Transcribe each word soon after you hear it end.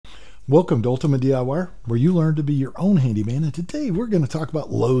Welcome to Ultimate DIY, where you learn to be your own handyman, and today we're going to talk about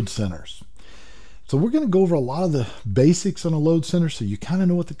load centers. So we're going to go over a lot of the basics on a load center so you kind of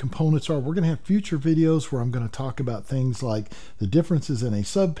know what the components are. We're going to have future videos where I'm going to talk about things like the differences in a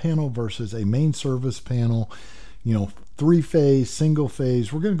sub panel versus a main service panel, three-phase, single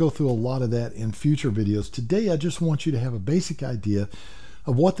phase. We're going to go through a lot of that in future videos. Today I just want you to have a basic idea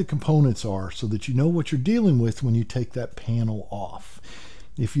of what the components are so that you know what you're dealing with when you take that panel off.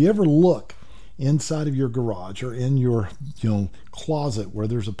 If you ever look inside of your garage or in your closet where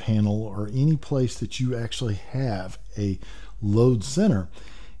there's a panel or any place that you actually have a load center,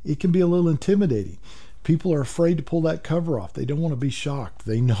 it can be a little intimidating. People are afraid to pull that cover off. They don't want to be shocked.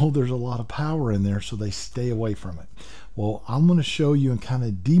 They know there's a lot of power in there, so they stay away from it. Well, I'm going to show you and kind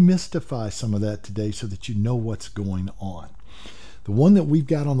of demystify some of that today so that you know what's going on. The one that we've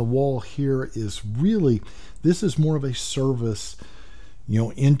got on the wall here is really, this is more of a service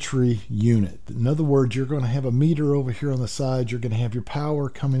entry unit. In other words, you're going to have a meter over here on the side. You're going to have your power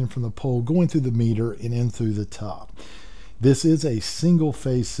coming in from the pole, going through the meter and in through the top. This is a single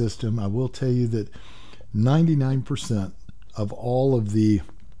phase system. I will tell you that 99% of all of the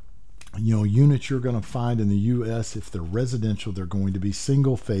units you're going to find in the US, if they're residential, they're going to be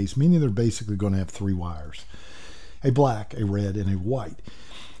single phase, meaning they're basically going to have three wires: a black, a red, and a white.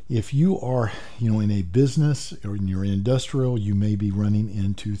 If you are, in a business or in your industrial, you may be running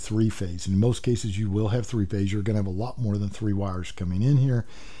into three-phase. In most cases, you will have three-phase. You're going to have a lot more than three wires coming in here,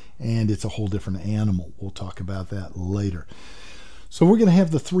 and it's a whole different animal. We'll talk about that later. So we're going to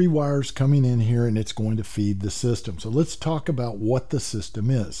have the three wires coming in here, and it's going to feed the system. So let's talk about what the system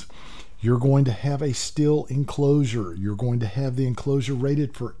is. You're going to have a steel enclosure. You're going to have the enclosure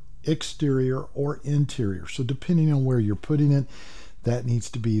rated for exterior or interior. So depending on where you're putting it, that needs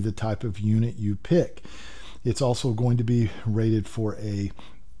to be the type of unit you pick. It's also going to be rated for a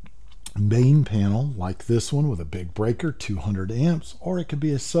main panel like this one with a big breaker, 200 amps, or it could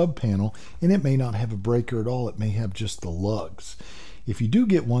be a sub panel and it may not have a breaker at all. It may have just the lugs. If you do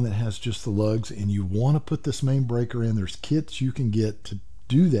get one that has just the lugs and you want to put this main breaker in, there's kits you can get to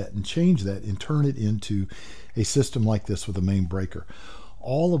do that and change that and turn it into a system like this with a main breaker.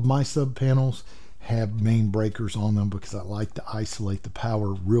 All of my sub panels have main breakers on them because I like to isolate the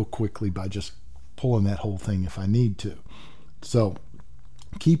power real quickly by just pulling that whole thing if I need to. So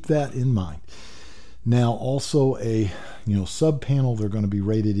keep that in mind. Now also a sub panel, they're going to be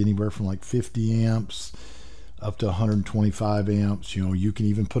rated anywhere from like 50 amps up to 125 amps. You can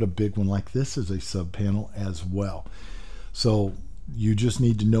even put a big one like this as a sub panel as well. So you just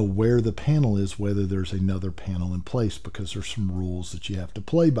need to know where the panel is, whether there's another panel in place, because there's some rules that you have to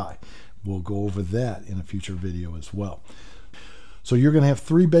play by. We'll go over that in a future video as well. So you're going to have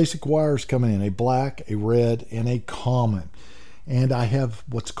three basic wires coming in: a black, a red, and a common. And I have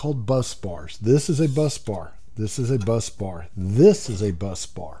what's called bus bars. This is a bus bar. This is a bus bar. This is a bus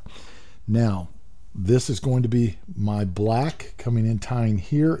bar. Now, this is going to be my black coming in, tying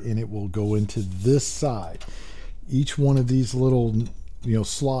here, and it will go into this side. Each one of these little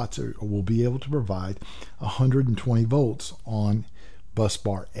slots will be able to provide 120 volts on bus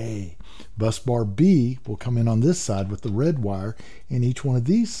bar A. Bus bar B will come in on this side with the red wire, and each one of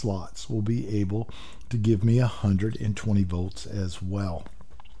these slots will be able to give me 120 volts as well.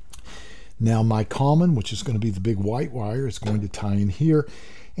 Now my common, which is going to be the big white wire, is going to tie in here,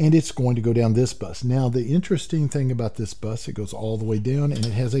 and it's going to go down this bus. Now the interesting thing about this bus, it goes all the way down and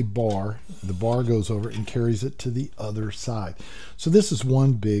it has a bar. The bar goes over and carries it to the other side. So this is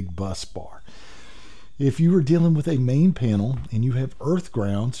one big bus bar. If you were dealing with a main panel and you have earth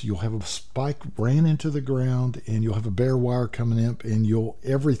grounds, you'll have a spike ran into the ground and you'll have a bare wire coming up, and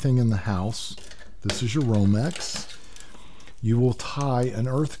everything in the house, this is your Romex, you will tie an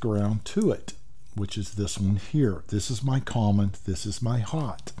earth ground to it, which is this one here. This is my common, this is my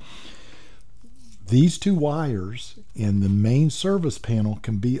hot. These two wires in the main service panel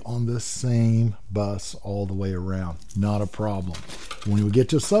can be on the same bus all the way around. Not a problem. When we get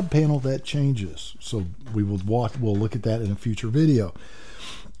to a sub panel, that changes. So we'll look at that in a future video.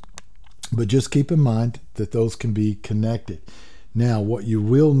 But just keep in mind that those can be connected. Now, what you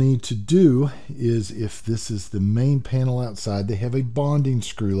will need to do is, if this is the main panel outside, they have a bonding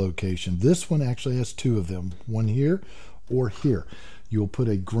screw location. This one actually has two of them, one here or here. You'll put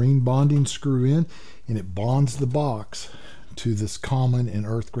a green bonding screw in, and it bonds the box to this common and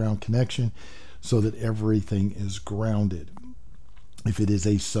earth ground connection so that everything is grounded. If it is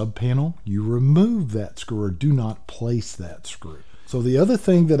a sub panel, you remove that screw or do not place that screw. So the other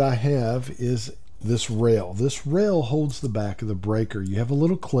thing that I have is this rail. This rail holds the back of the breaker. You have a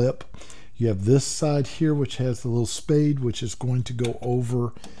little clip. You have this side here, which has the little spade, which is going to go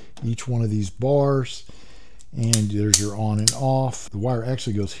over each one of these bars, and there's your on and off. The wire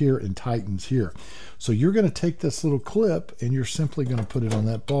actually goes here and tightens here. So you're going to take this little clip and you're simply going to put it on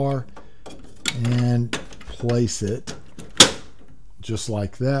that bar and place it just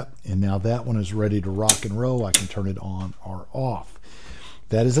like that. And now that one is ready to rock and roll. I can turn it on or off.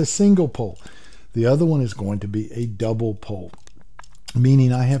 That is a single pole. The other one is going to be a double pole,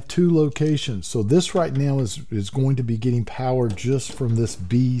 meaning I have two locations. So this right now is going to be getting power just from this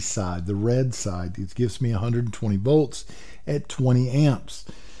B side, the red side. It gives me 120 volts at 20 amps.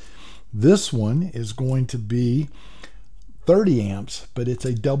 This one is going to be 30 amps, but it's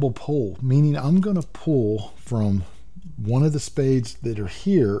a double pole, meaning I'm going to pull from one of the spades that are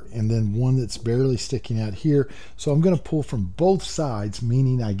here and then one that's barely sticking out here. So I'm going to pull from both sides,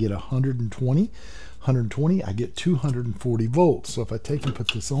 meaning I get 120, I get 240 volts. So if I take and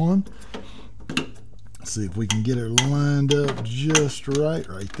put this on, see if we can get it lined up just right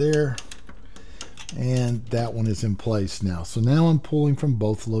there. And that one is in place now. So now I'm pulling from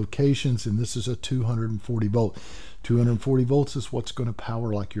both locations, and this is a 240 volt. 240 volts is what's going to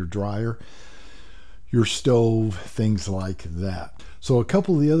power like your dryer, your stove, things like that. So a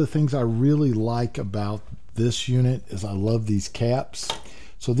couple of the other things I really like about this unit is I love these caps.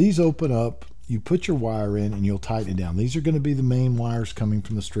 So these open up, you put your wire in and you'll tighten it down. These are going to be the main wires coming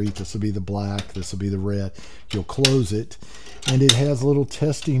from the street. This will be the black, this will be the red. You'll close it, and it has little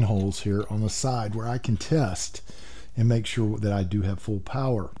testing holes here on the side where I can test and make sure that I do have full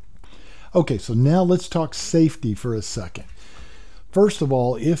power. Okay, so now let's talk safety for a second. First of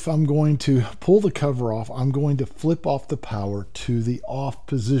all, if I'm going to pull the cover off, I'm going to flip off the power to the off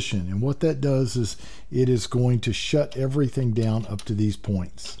position. And what that does is it is going to shut everything down up to these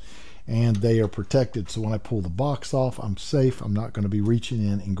points. And they are protected. So when I pull the box off, I'm safe. I'm not going to be reaching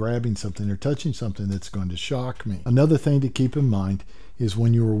in and grabbing something or touching something that's going to shock me. Another thing to keep in mind is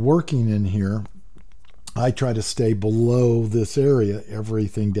when you are working in here, I try to stay below this area,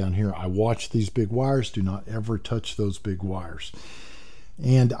 everything down here. I watch these big wires. Do not ever touch those big wires.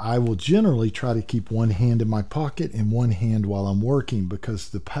 And I will generally try to keep one hand in my pocket and one hand while I'm working, because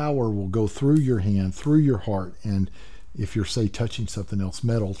the power will go through your hand, through your heart, and if you're, say, touching something else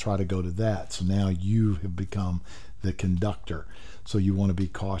metal, try to go to that. So now you have become the conductor. So you want to be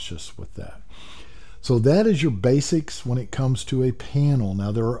cautious with that. So that is your basics when it comes to a panel.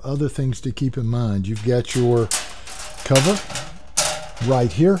 Now there are other things to keep in mind. You've got your cover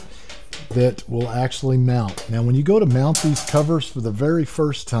right here that will actually mount. Now when you go to mount these covers for the very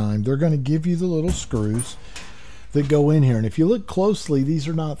first time, they're going to give you the little screws that go in here, and if you look closely, these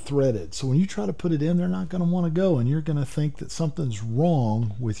are not threaded. So when you try to put it in, they're not going to want to go, and you're going to think that something's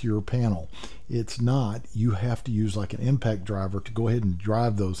wrong with your panel. It's not. You have to use like an impact driver to go ahead and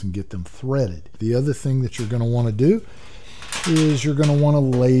drive those and get them threaded. The other thing that you're going to want to do is you're going to want to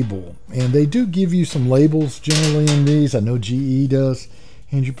label, and they do give you some labels generally in these. I know GE does.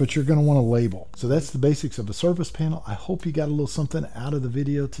 But you're going to want to label. So that's the basics of a service panel. I hope you got a little something out of the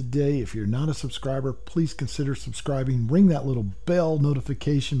video today. If you're not a subscriber, please consider subscribing. Ring that little bell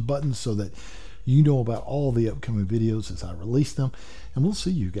notification button so that you know about all the upcoming videos as I release them. And we'll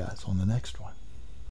see you guys on the next one.